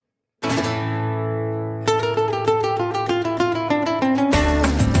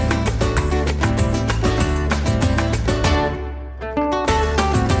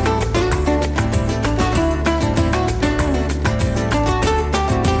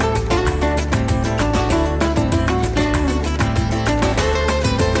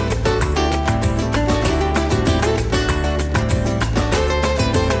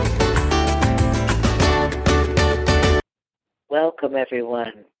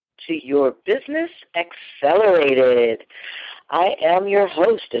to Your Business Accelerated. I am your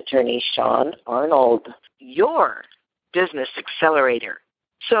host, Attorney Shaune Arnold, your Business Accelerator.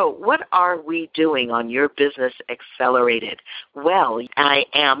 So what are we doing on Your Business Accelerated? Well, I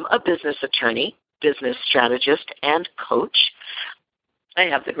am a business attorney, business strategist, and coach. I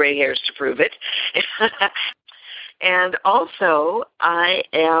have the gray hairs to prove it. And also, I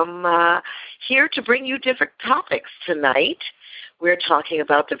am here to bring you different topics tonight. We're talking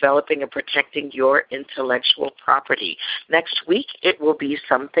about developing and protecting your intellectual property. Next week, it will be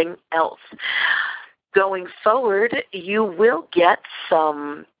something else. Going forward, you will get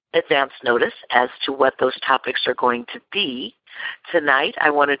some advance notice as to what those topics are going to be. Tonight, I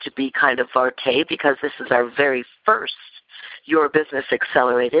wanted to be kind of varte because this is our very first Your Business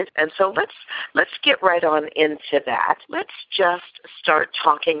Accelerated. And so let's get right on into that. Let's just start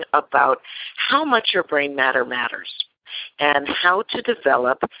talking about how much your brain matter matters and how to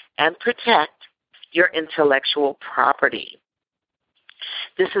develop and protect your intellectual property.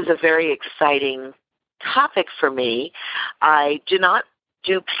 This is a very exciting topic for me. I do not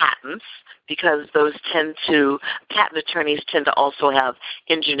do patents because patent attorneys tend to also have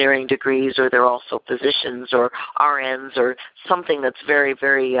engineering degrees, or they're also physicians or RNs or something that's very,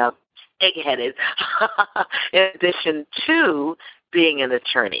 very egg-headed in addition to being an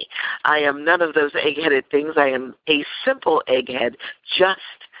attorney. I am none of those egg-headed things. I am a simple egghead, just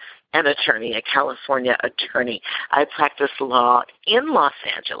an attorney, a California attorney. I practice law in Los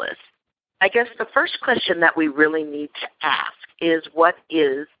Angeles. I guess the first question that we really need to ask is, what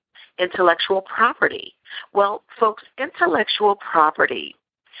is intellectual property? Well, folks, intellectual property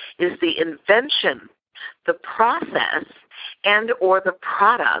is the invention, the process, and or the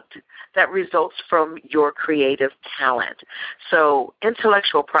product that results from your creative talent. So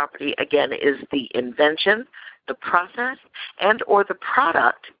intellectual property, again, is the invention, the process, and or the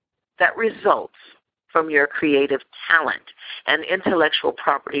product that results from your creative talent. And intellectual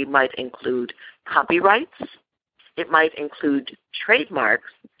property might include copyrights, it might include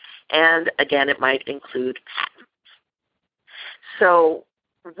trademarks, and again, it might include patents. So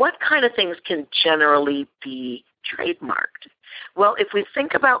what kind of things can generally be trademarked? Well, if we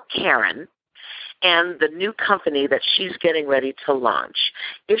think about Karen and the new company that she's getting ready to launch,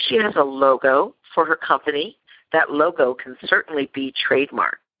 if she has a logo for her company, that logo can certainly be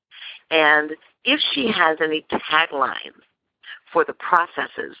trademarked. And if she has any taglines for the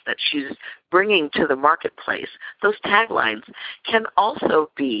processes that she's bringing to the marketplace, those taglines can also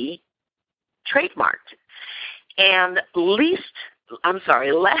be trademarked. And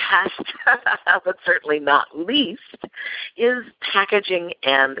last, but certainly not least, is packaging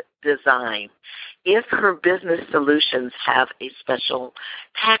and design. If her business solutions have a special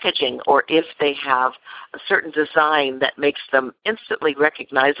packaging, or if they have a certain design that makes them instantly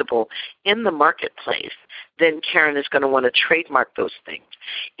recognizable in the marketplace, then Karen is going to want to trademark those things.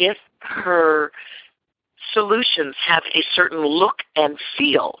 If her solutions have a certain look and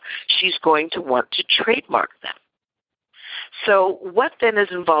feel, she's going to want to trademark them. So what then is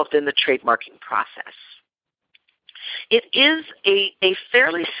involved in the trademarking process? It is a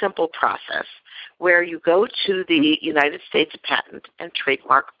fairly simple process where you go to the United States Patent and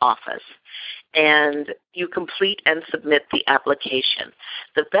Trademark Office and you complete and submit the application.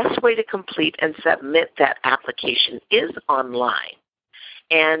 The best way to complete and submit that application is online.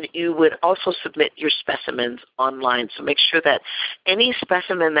 And you would also submit your specimens online. So make sure that any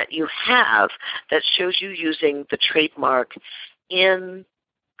specimen that you have that shows you using the trademark in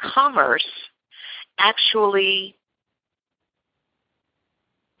commerce actually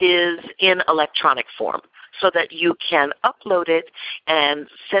is in electronic form, so that you can upload it and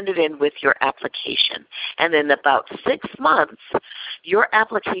send it in with your application. And in about 6 months, your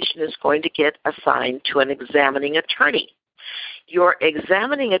application is going to get assigned to an examining attorney. Your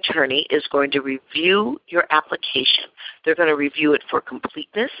examining attorney is going to review your application. They're going to review it for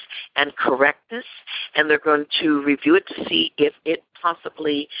completeness and correctness, and they're going to review it to see if it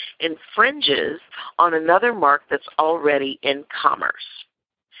possibly infringes on another mark that's already in commerce.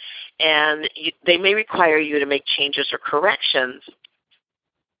 And they may require you to make changes or corrections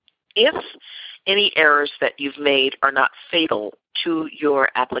if any errors that you've made are not fatal to your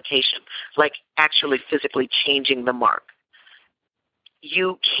application, like actually physically changing the mark.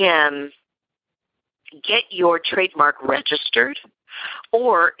 You can get your trademark registered,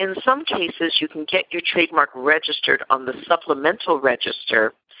 or in some cases you can get your trademark registered on the supplemental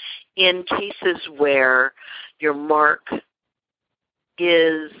register in cases where your mark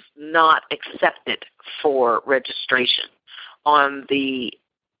is not accepted for registration on the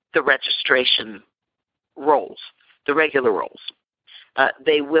registration rolls, the regular rolls.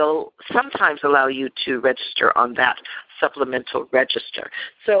 they will sometimes allow you to register on that supplemental register.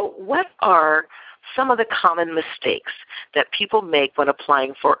 So what are some of the common mistakes that people make when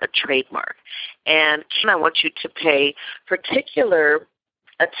applying for a trademark? And I want you to pay particular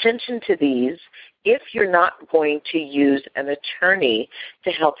attention to these if you're not going to use an attorney to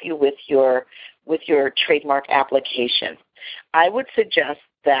help you with your trademark application. I would suggest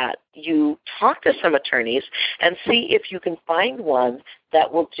that you talk to some attorneys and see if you can find one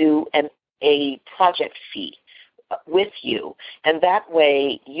that will do a project fee with you. And that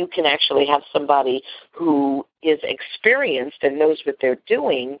way you can actually have somebody who is experienced and knows what they're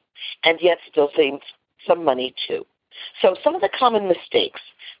doing and yet still save some money too. So some of the common mistakes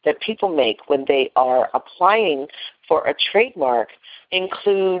that people make when they are applying for a trademark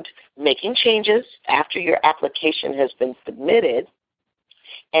include making changes after your application has been submitted,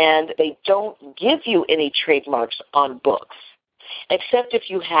 and they don't give you any trademarks on books, except if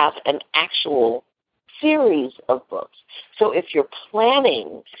you have an actual series of books. So if you're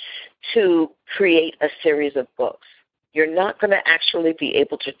planning to create a series of books, you're not going to actually be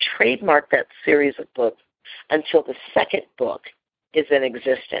able to trademark that series of books until the second book is in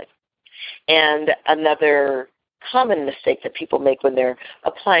existence. And another common mistake that people make when they're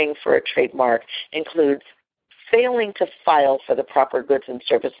applying for a trademark includes failing to file for the proper goods and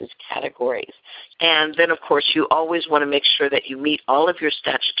services categories. And then, of course, you always want to make sure that you meet all of your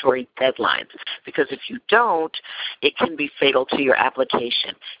statutory deadlines, because if you don't, it can be fatal to your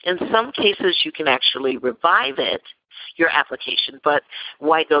application. In some cases, you can actually revive your application, but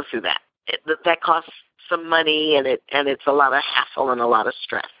why go through that? That costs some money, and it's a lot of hassle and a lot of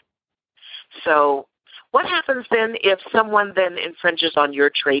stress. So what happens then if someone then infringes on your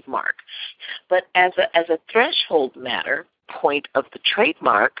trademark? But as a threshold matter, point of the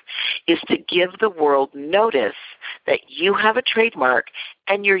trademark is to give the world notice that you have a trademark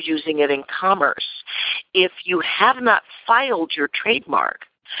and you're using it in commerce. If you have not filed your trademark,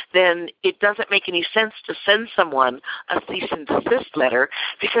 then it doesn't make any sense to send someone a cease and desist letter,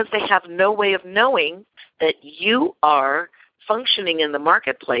 because they have no way of knowing that you are functioning in the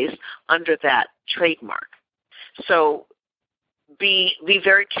marketplace under that trademark. So be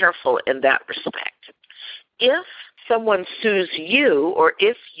very careful in that respect. If someone sues you, or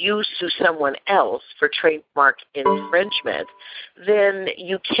if you sue someone else for trademark infringement, then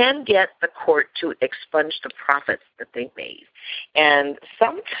you can get the court to expunge the profits that they made. And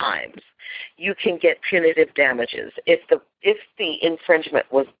sometimes you can get punitive damages if the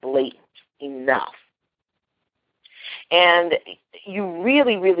infringement was blatant enough. And you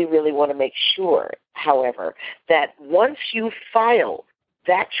really, really, really want to make sure, however, that once you file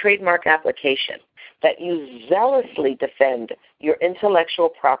that trademark application, that you zealously defend your intellectual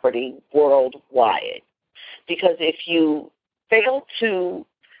property worldwide. Because if you fail to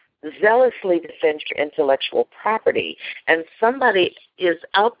zealously defend your intellectual property and somebody is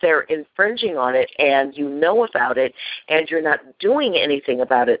out there infringing on it and you know about it and you're not doing anything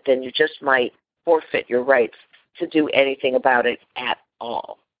about it, then you just might forfeit your rights to do anything about it at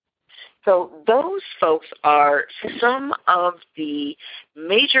all. So those folks are some of the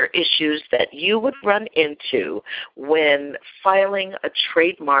major issues that you would run into when filing a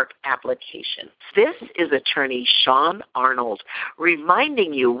trademark application. This is Attorney Shaune Arnold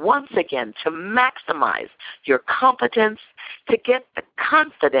reminding you once again to maximize your competence to get the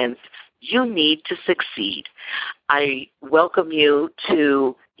confidence you need to succeed. I welcome you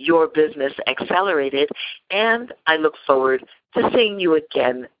to Your Business Accelerated, and I look forward to seeing you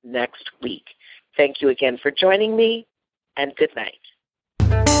again next week. Thank you again for joining me, and good night.